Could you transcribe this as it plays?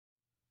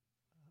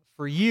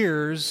For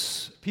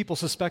years, people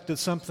suspected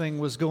something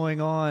was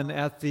going on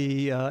at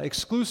the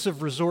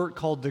exclusive resort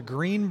called the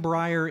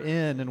Greenbrier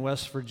Inn in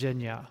West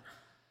Virginia.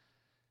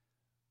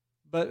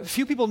 But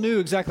few people knew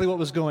exactly what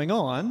was going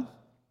on.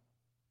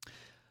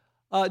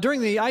 During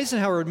the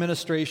Eisenhower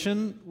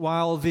administration,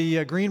 while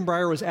the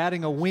Greenbrier was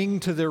adding a wing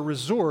to their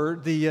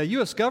resort, the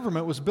U.S.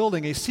 government was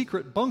building a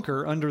secret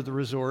bunker under the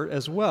resort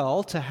as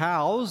well to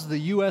house the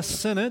U.S.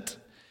 Senate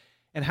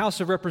and House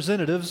of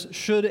Representatives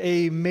should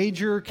a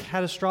major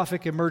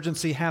catastrophic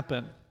emergency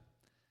happen.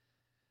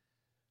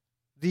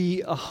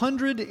 The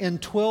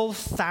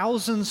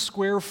 112,000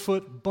 square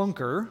foot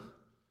bunker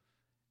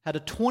had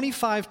a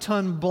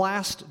 25-ton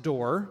blast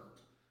door,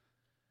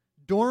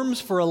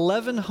 dorms for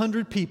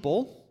 1,100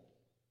 people,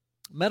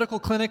 medical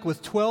clinic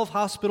with 12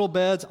 hospital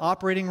beds,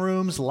 operating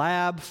rooms,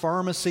 lab,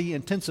 pharmacy,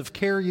 intensive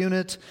care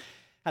unit,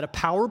 had a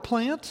power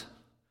plant,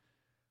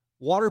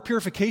 water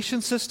purification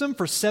system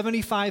for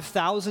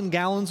 75,000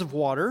 gallons of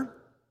water,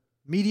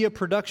 media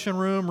production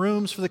room,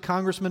 rooms for the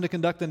congressman to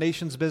conduct the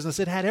nation's business.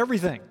 It had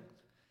everything.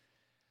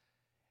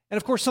 And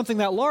of course, something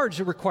that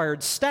large, it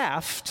required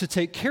staff to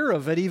take care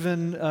of it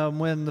even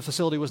when the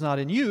facility was not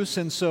in use.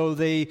 And so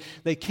they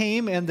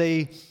came and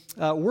they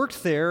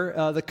worked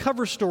there. The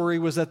cover story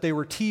was that they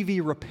were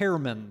TV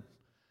repairmen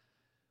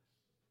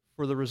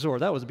for the resort.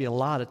 That would be a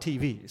lot of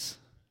TVs.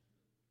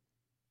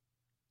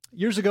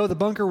 Years ago, the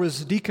bunker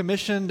was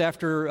decommissioned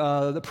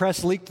after the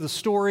press leaked the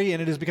story,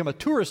 and it has become a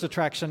tourist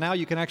attraction. Now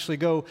you can actually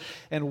go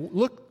and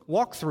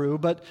walk through,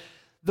 but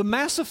the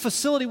massive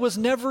facility was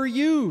never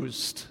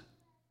used.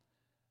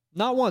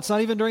 Not once,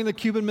 not even during the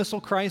Cuban Missile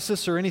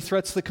Crisis or any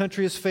threats the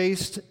country has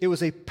faced. It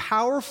was a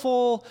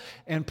powerful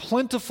and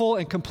plentiful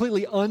and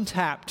completely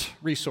untapped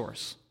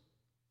resource.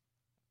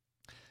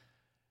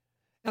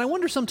 And I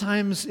wonder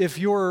sometimes if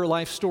your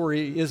life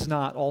story is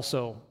not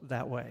also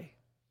that way.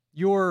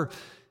 Your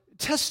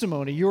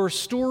testimony, your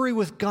story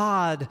with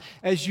God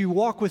as you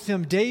walk with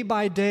Him day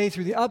by day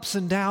through the ups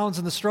and downs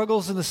and the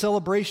struggles and the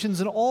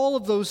celebrations and all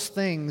of those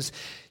things,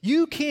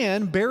 you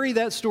can bury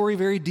that story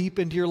very deep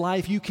into your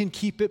life. You can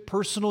keep it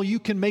personal. You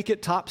can make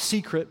it top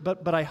secret.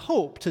 But I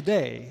hope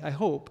today,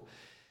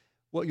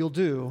 what you'll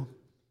do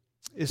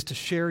is to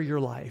share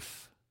your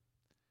life.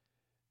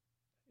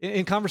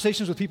 In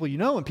conversations with people you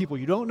know and people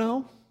you don't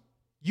know,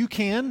 you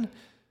can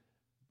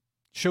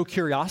show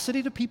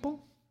curiosity to people,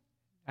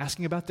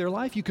 asking about their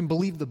life. You can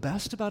believe the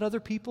best about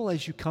other people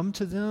as you come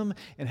to them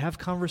and have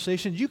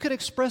conversations. You can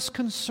express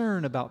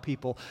concern about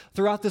people.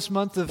 Throughout this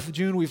month of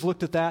June, we've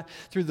looked at that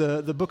through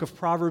the book of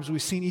Proverbs.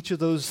 We've seen each of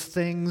those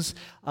things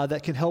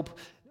that can help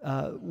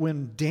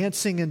when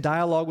dancing in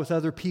dialogue with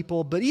other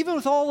people. But even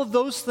with all of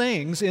those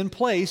things in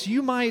place,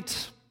 you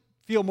might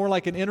feel more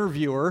like an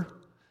interviewer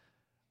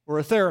or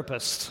a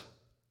therapist.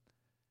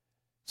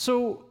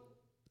 So,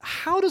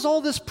 how does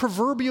all this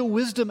proverbial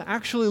wisdom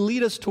actually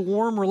lead us to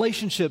warm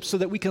relationships so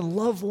that we can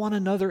love one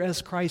another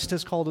as Christ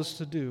has called us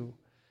to do?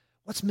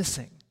 What's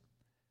missing?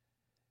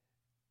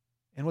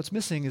 And what's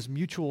missing is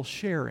mutual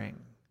sharing.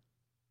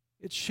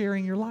 It's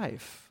sharing your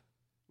life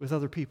with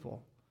other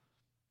people.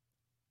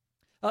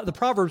 The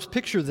Proverbs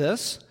picture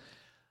this.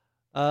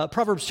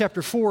 Proverbs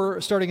chapter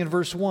 4, starting in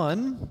verse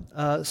 1,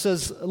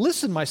 says,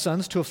 "Listen, my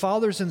sons, to a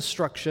father's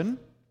instruction.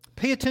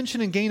 Pay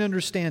attention and gain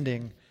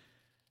understanding.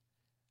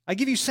 I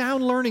give you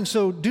sound learning,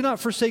 so do not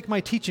forsake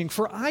my teaching.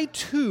 For I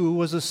too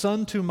was a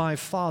son to my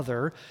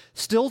father,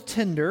 still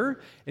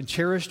tender and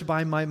cherished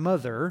by my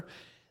mother.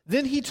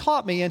 Then he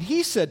taught me, and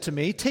he said to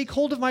me, take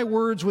hold of my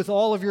words with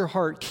all of your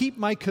heart. Keep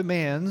my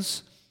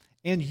commands,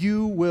 and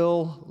you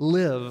will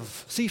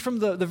live." See, from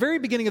the very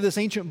beginning of this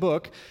ancient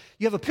book,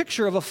 you have a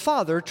picture of a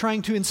father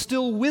trying to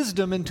instill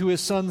wisdom into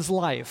his son's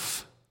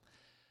life.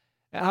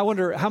 I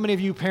wonder how many of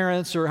you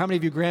parents or how many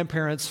of you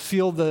grandparents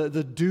feel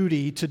the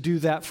duty to do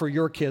that for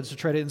your kids, to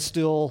try to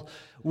instill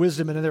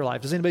wisdom into their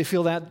life. Does anybody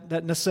feel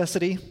that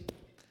necessity?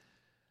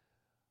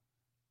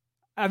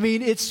 I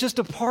mean, it's just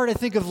a part, I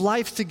think, of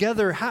life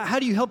together. How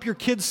do you help your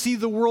kids see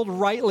the world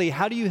rightly?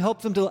 How do you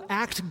help them to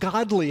act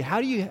godly?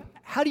 How do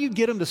you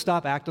get them to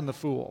stop acting the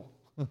fool?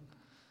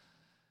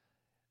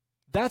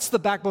 That's the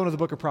backbone of the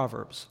book of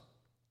Proverbs.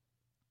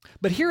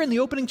 But here in the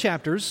opening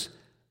chapters,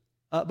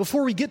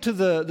 before we get to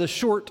the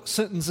short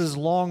sentences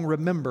long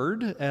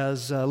remembered,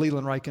 as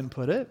Leland Ryken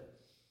put it,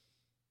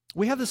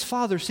 we have this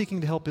father seeking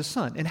to help his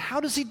son. And how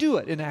does he do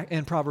it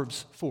in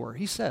Proverbs 4?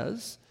 He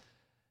says,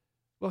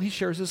 well, he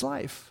shares his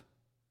life.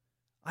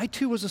 I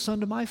too was a son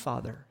to my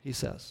father, he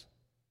says,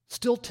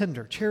 still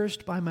tender,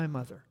 cherished by my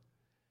mother.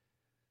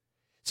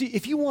 See,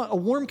 if you want a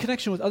warm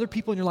connection with other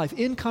people in your life,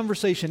 in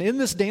conversation, in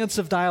this dance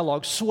of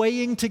dialogue,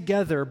 swaying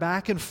together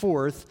back and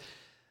forth,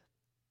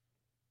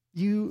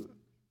 you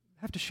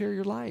have to share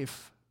your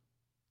life.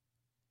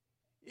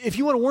 If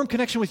you want a warm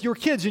connection with your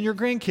kids and your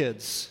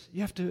grandkids,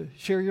 you have to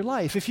share your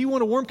life. If you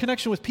want a warm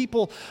connection with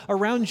people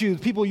around you,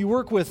 the people you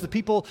work with, the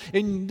people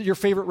in your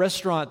favorite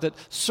restaurant that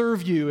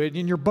serve you, and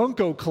in your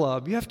bunco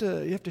club, you have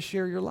to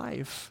share your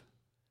life.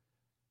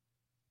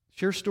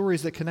 Share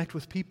stories that connect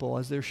with people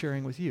as they're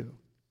sharing with you.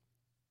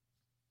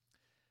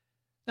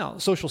 Now,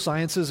 social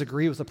sciences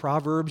agree with the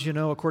Proverbs,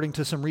 according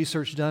to some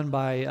research done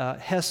by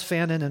Hess,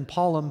 Fannin, and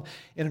Pollum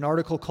in an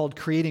article called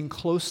Creating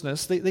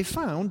Closeness. They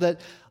found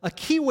that a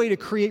key way to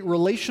create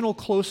relational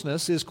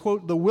closeness is,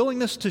 quote, the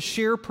willingness to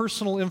share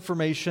personal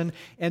information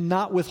and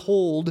not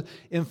withhold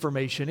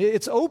information.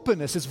 It's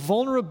openness, it's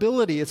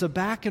vulnerability, it's a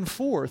back and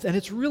forth, and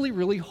it's really,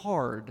 really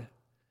hard.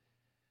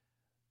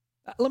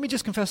 Let me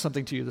just confess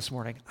something to you this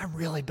morning. I'm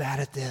really bad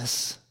at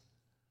this.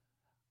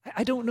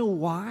 I don't know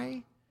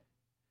why.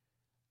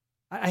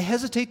 I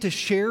hesitate to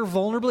share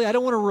vulnerably. I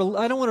don't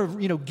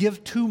want to,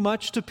 give too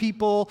much to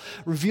people,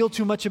 reveal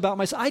too much about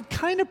myself. I'd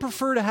kind of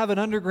prefer to have an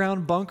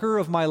underground bunker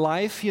of my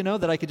life,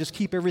 that I could just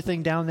keep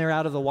everything down there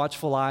out of the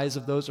watchful eyes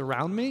of those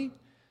around me.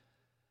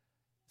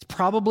 It's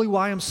probably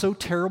why I'm so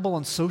terrible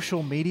on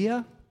social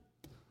media.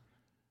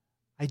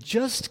 I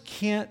just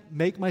can't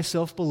make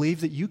myself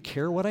believe that you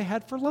care what I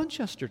had for lunch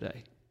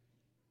yesterday.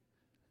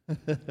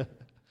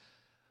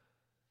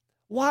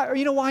 Why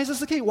is this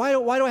the case? Why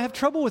do I have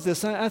trouble with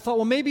this? And I thought,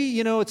 well, maybe,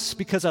 it's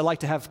because I like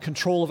to have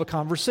control of a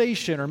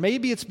conversation, or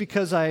maybe it's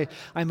because I'm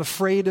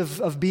afraid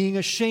of being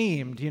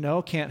ashamed,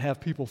 can't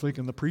have people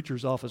thinking the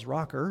preacher's off his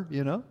rocker,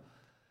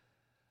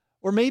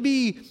 Or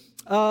maybe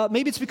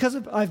it's because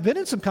I've been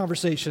in some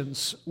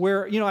conversations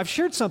where, I've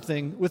shared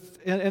something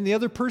and the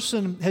other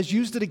person has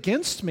used it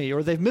against me,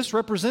 or they've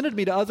misrepresented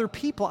me to other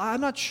people.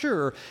 I'm not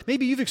sure.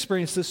 Maybe you've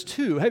experienced this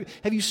too.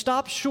 Have you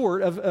stopped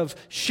short of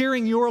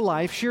sharing your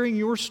life, sharing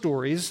your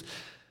stories,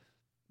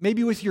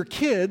 maybe with your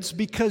kids,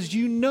 because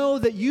you know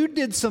that you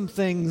did some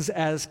things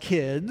as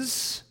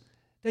kids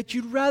that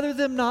you'd rather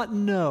them not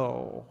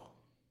know?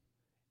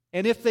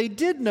 And if they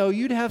did know,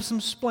 you'd have some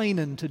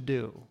splaining to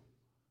do.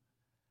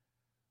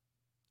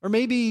 Or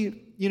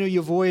maybe, you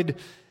avoid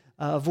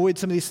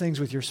some of these things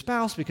with your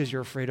spouse because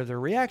you're afraid of their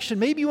reaction.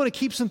 Maybe you want to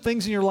keep some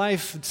things in your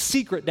life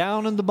secret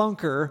down in the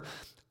bunker,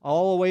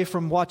 all away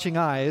from watching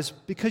eyes,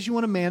 because you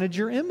want to manage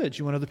your image.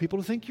 You want other people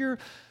to think you're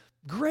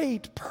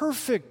great,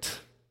 perfect,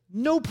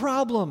 no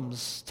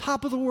problems,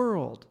 top of the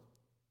world.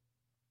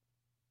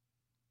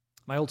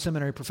 My old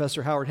seminary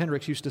professor, Howard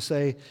Hendricks, used to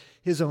say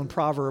his own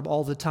proverb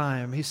all the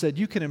time. He said,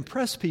 you can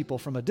impress people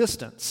from a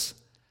distance,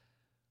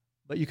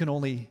 but you can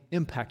only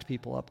impact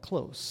people up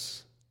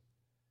close.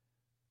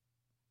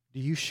 Do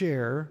you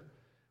share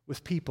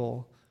with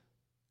people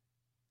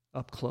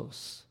up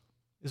close?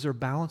 Is there a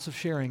balance of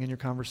sharing in your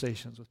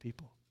conversations with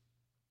people?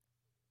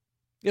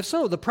 If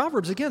so, the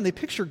Proverbs, again, they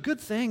picture good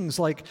things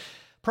like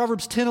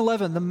Proverbs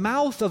 10:11, the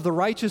mouth of the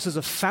righteous is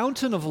a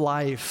fountain of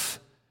life.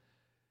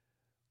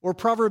 Or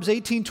Proverbs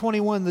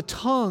 18:21, the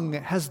tongue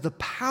has the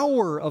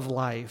power of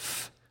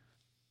life.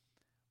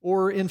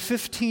 Or in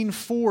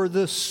 15:4,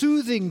 the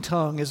soothing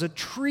tongue is a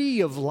tree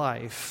of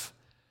life.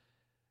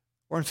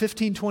 Or in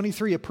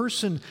 15:23, a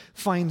person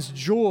finds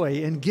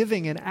joy in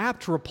giving an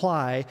apt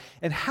reply.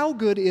 And how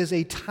good is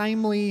a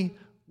timely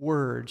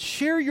word?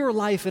 Share your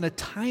life in a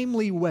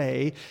timely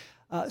way.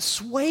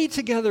 Sway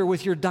together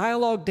with your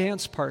dialogue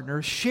dance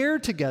partner. Share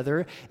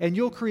together, and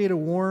you'll create a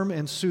warm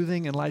and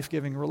soothing and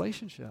life-giving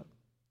relationship,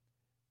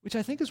 which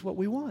I think is what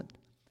we want.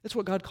 It's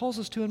what God calls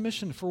us to in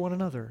mission for one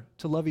another,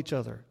 to love each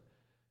other.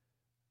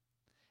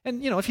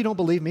 And, if you don't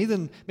believe me,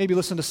 then maybe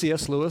listen to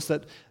C.S. Lewis,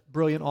 that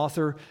brilliant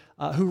author,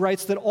 who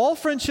writes that all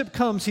friendship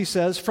comes, he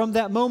says, from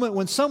that moment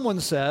when someone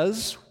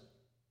says,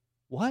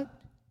 "What?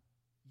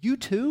 You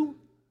too?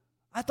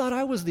 I thought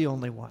I was the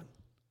only one."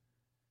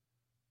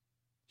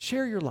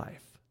 Share your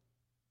life.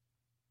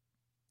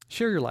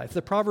 Share your life.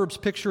 The Proverbs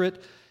picture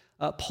it.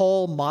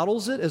 Paul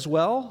models it as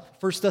well.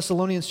 1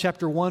 Thessalonians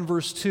chapter 1,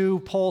 verse 2,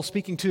 Paul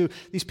speaking to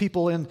these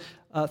people in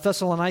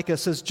Thessalonica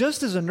says,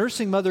 just as a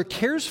nursing mother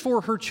cares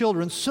for her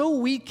children, so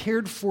we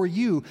cared for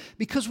you.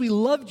 Because we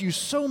loved you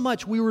so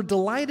much, we were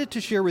delighted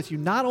to share with you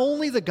not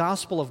only the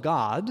gospel of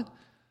God,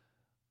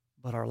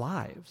 but our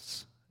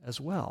lives as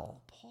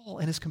well. Paul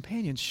and his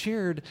companions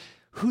shared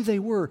who they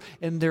were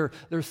and their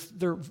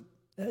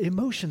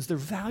emotions, their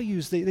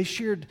values. They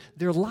shared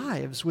their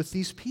lives with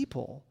these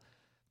people.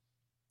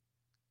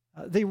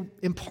 They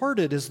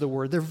imparted, is the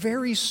word, their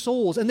very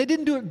souls. And they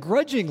didn't do it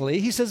grudgingly.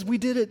 He says, we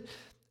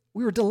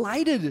were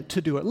delighted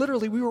to do it.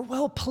 Literally, we were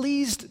well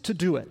pleased to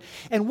do it.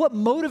 And what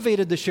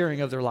motivated the sharing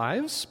of their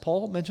lives?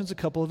 Paul mentions a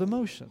couple of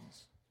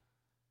emotions.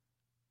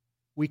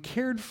 We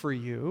cared for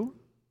you,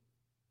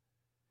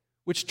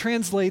 which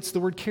translates, the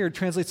word cared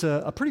translates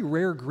a pretty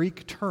rare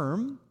Greek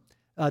term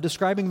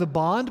describing the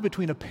bond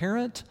between a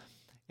parent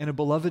and a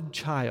beloved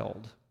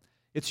child.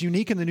 It's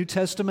unique in the New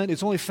Testament.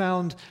 It's only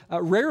found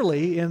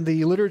rarely in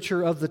the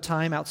literature of the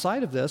time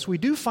outside of this. We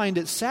do find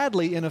it,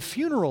 sadly, in a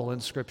funeral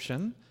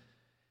inscription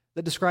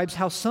that describes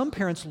how some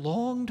parents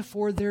longed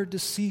for their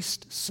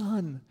deceased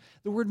son.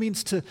 The word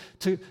means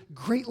to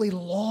greatly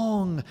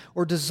long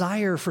or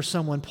desire for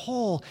someone.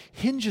 Paul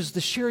hinges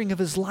the sharing of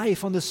his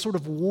life on this sort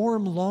of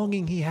warm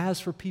longing he has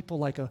for people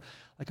like a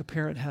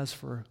parent has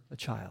for a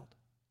child.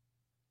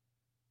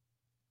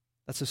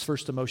 That's his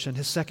first emotion.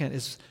 His second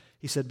is,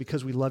 he said,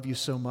 because we love you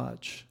so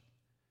much.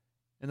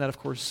 And that, of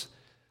course,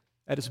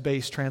 at its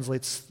base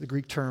translates the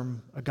Greek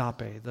term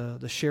agape,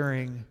 the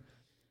sharing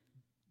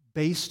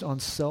based on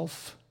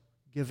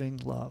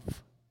self-giving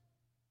love.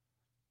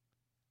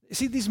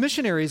 See, these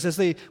missionaries, as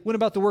they went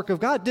about the work of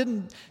God,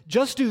 didn't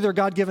just do their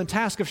God-given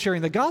task of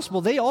sharing the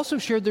gospel. They also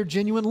shared their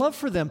genuine love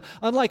for them.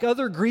 Unlike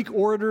other Greek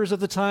orators of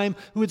the time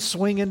who would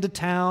swing into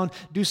town,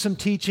 do some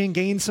teaching,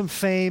 gain some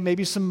fame,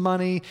 maybe some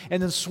money,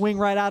 and then swing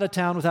right out of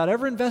town without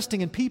ever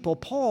investing in people,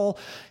 Paul,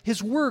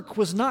 his work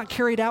was not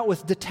carried out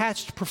with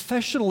detached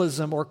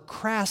professionalism or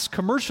crass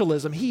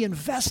commercialism. He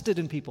invested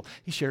in people.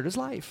 He shared his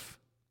life.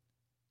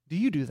 Do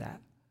you do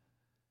that?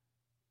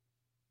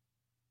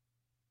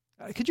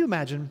 Could you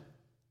imagine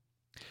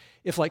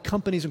if, like,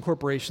 companies and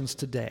corporations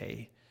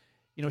today,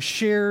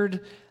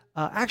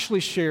 actually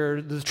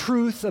shared the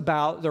truth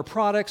about their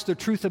products, the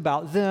truth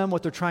about them,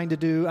 what they're trying to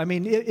do? I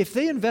mean, if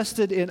they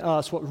invested in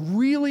us, what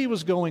really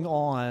was going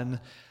on,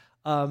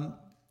 and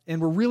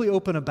were really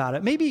open about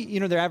it, maybe,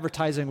 their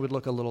advertising would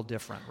look a little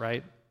different,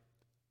 right?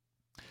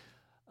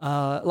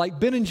 Like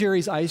Ben &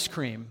 Jerry's ice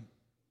cream.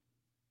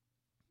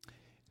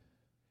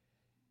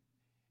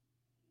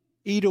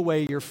 Eat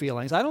away your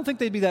feelings. I don't think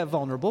they'd be that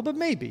vulnerable, but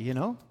maybe,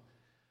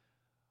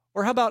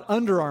 Or how about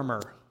Under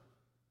Armour?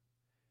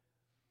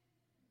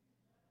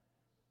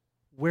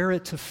 Wear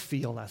it to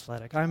feel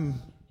athletic.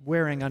 I'm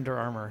wearing Under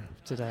Armour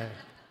today.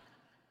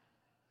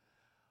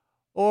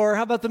 Or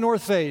how about the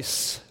North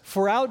Face?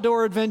 For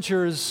outdoor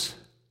adventures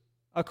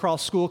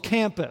across school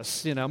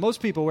campus. Most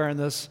people wearing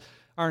this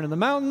aren't in the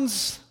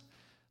mountains.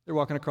 They're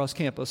walking across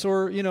campus.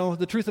 Or,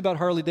 the truth about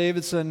Harley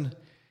Davidson,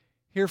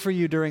 here for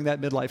you during that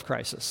midlife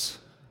crisis.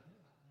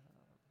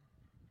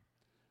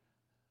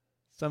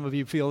 Some of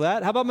you feel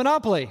that. How about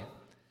Monopoly?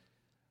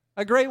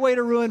 A great way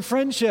to ruin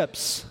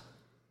friendships.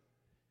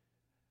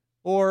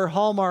 Or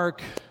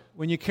Hallmark,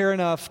 when you care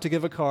enough to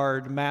give a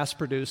card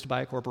mass-produced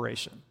by a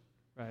corporation,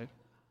 right?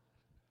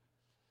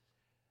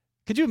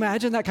 Could you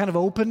imagine that kind of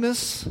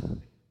openness?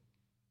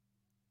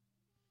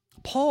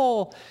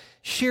 Paul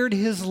shared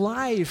his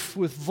life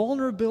with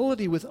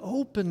vulnerability, with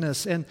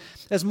openness. And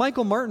as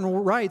Michael Martin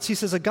writes, he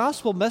says, a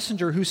gospel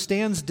messenger who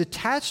stands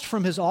detached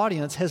from his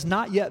audience has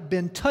not yet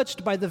been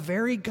touched by the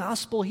very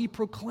gospel he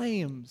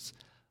proclaims.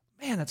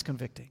 Man, that's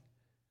convicting.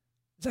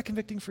 Is that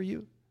convicting for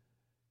you?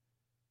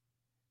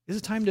 Is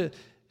it time to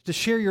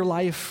share your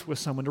life with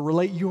someone, to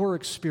relate your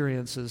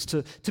experiences,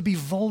 to be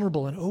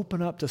vulnerable and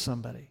open up to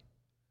somebody?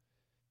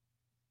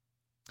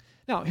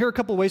 Now, here are a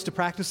couple of ways to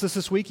practice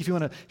this week if you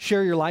want to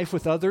share your life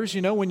with others.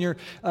 When you're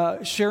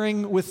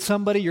sharing with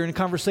somebody, you're in a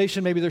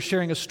conversation, maybe they're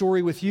sharing a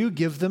story with you,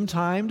 give them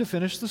time to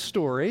finish the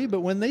story.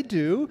 But when they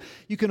do,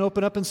 you can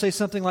open up and say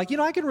something like,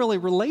 I can really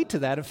relate to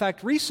that. In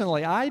fact,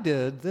 recently I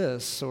did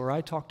this, or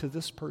I talked to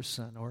this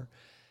person, or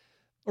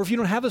if you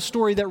don't have a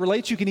story that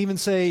relates, you can even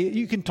say,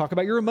 you can talk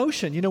about your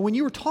emotion. When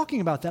you were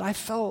talking about that, I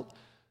felt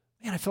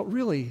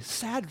really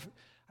sad.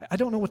 I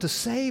don't know what to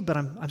say, but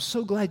I'm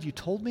so glad you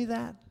told me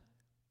that.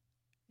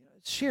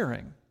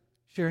 Sharing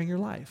your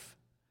life.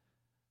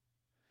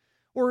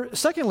 Or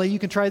secondly, you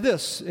can try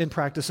this in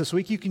practice this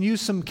week. You can use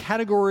some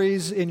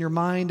categories in your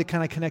mind to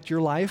kind of connect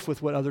your life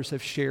with what others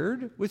have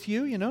shared with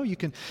you. You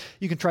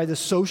can try this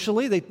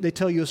socially. They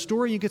tell you a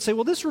story. You could say,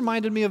 well, this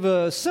reminded me of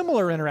a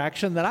similar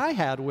interaction that I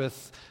had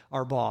with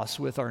our boss,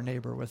 with our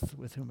neighbor,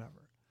 with whomever.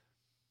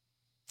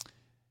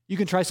 You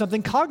can try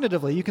something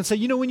cognitively. You can say,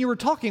 when you were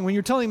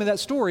telling me that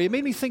story, it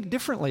made me think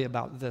differently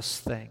about this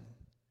thing.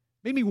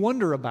 It made me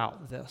wonder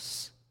about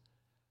this.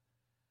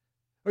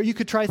 Or you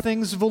could try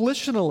things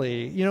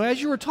volitionally.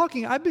 As you were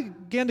talking, I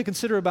began to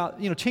consider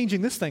about,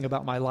 changing this thing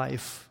about my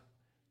life.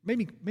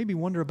 Made me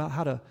wonder about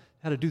how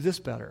to do this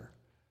better.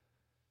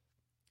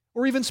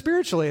 Or even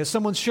spiritually, as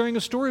someone's sharing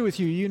a story with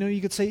you, you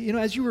could say,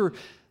 as you were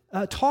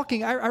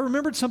talking, I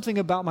remembered something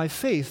about my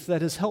faith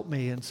that has helped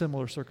me in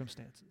similar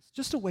circumstances.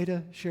 Just a way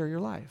to share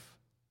your life.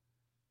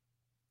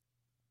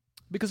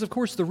 Because, of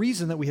course, the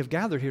reason that we have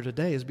gathered here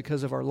today is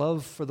because of our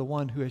love for the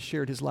one who has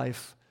shared his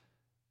life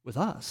with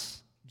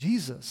us,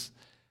 Jesus.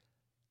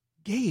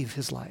 Gave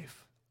his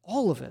life,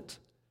 all of it,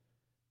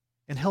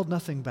 and held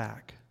nothing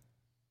back.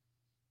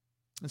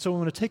 And so I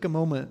want to take a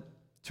moment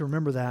to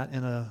remember that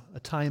in a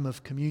time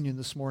of communion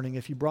this morning.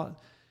 If you brought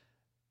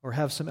or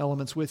have some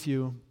elements with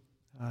you,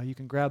 you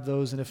can grab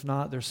those, and if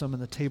not, there's some in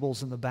the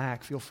tables in the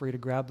back. Feel free to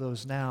grab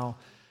those now.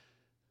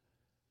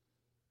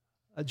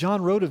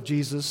 John wrote of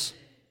Jesus.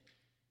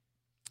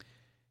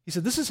 He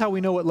said, this is how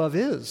we know what love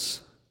is.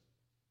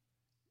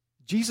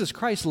 Jesus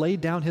Christ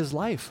laid down his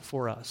life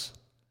for us.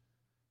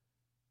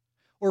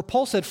 Or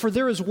Paul said, for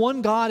there is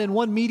one God and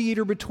one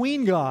mediator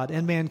between God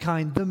and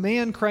mankind, the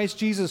man Christ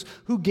Jesus,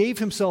 who gave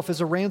himself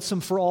as a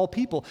ransom for all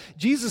people.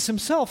 Jesus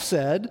himself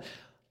said,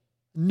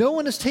 no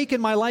one has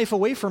taken my life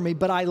away from me,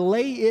 but I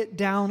lay it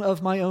down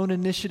of my own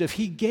initiative.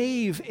 He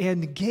gave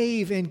and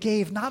gave and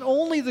gave not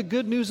only the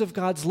good news of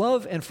God's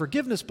love and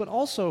forgiveness, but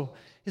also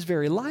his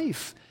very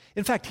life.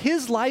 In fact,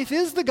 his life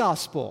is the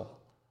gospel.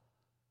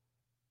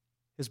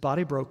 His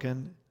body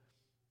broken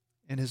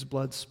and his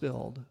blood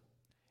spilled.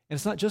 And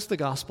it's not just the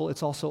gospel,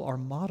 it's also our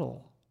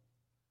model.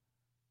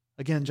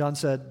 Again, John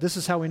said, this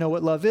is how we know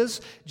what love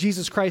is.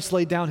 Jesus Christ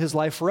laid down his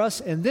life for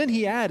us, and then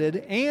he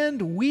added,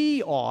 and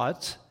we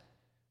ought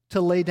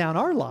to lay down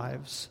our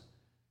lives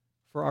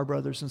for our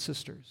brothers and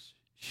sisters.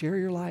 Share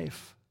your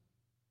life.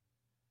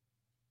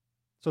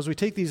 So as we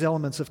take these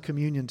elements of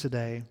communion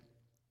today,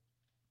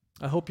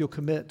 I hope you'll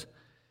commit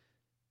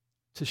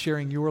to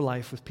sharing your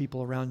life with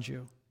people around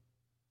you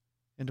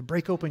and to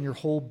break open your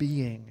whole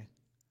being.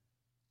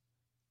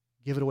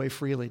 Give it away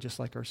freely, just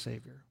like our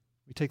Savior.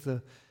 We take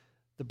the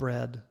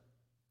bread,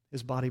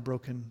 his body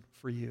broken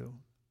for you.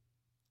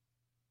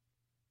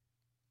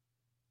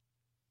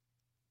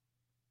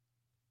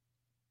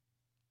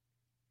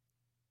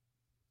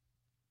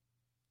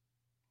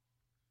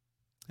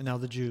 And now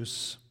the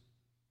juice,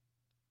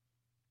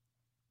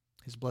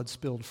 his blood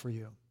spilled for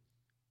you.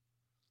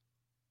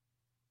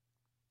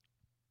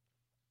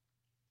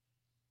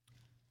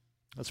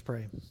 Let's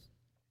pray.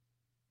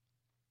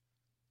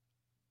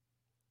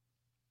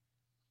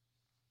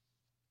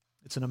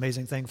 It's an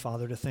amazing thing,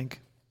 Father, to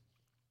think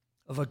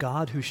of a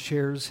God who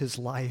shares his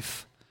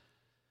life.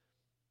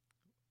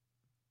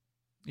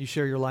 You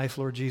share your life,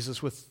 Lord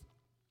Jesus, with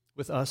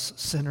us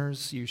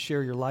sinners. You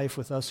share your life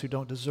with us who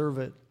don't deserve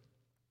it.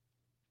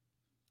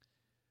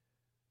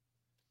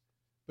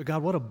 But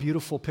God, what a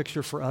beautiful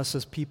picture for us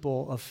as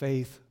people of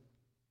faith.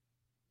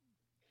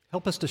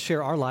 Help us to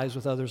share our lives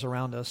with others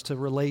around us, to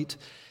relate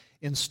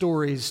in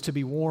stories, to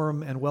be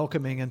warm and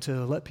welcoming, and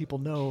to let people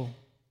know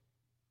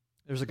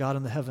there's a God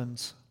in the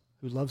heavens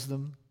who loves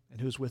them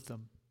and who is with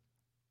them.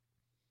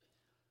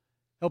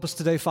 Help us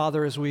today,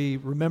 Father, as we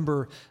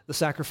remember the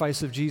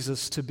sacrifice of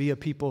Jesus, to be a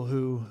people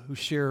who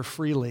share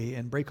freely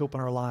and break open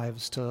our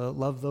lives, to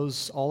love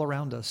those all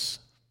around us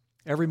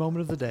every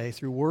moment of the day,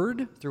 through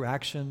word, through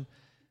action,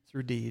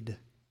 through deed.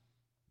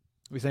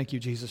 We thank you,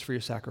 Jesus, for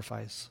your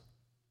sacrifice.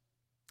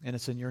 And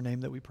it's in your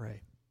name that we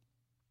pray.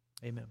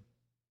 Amen.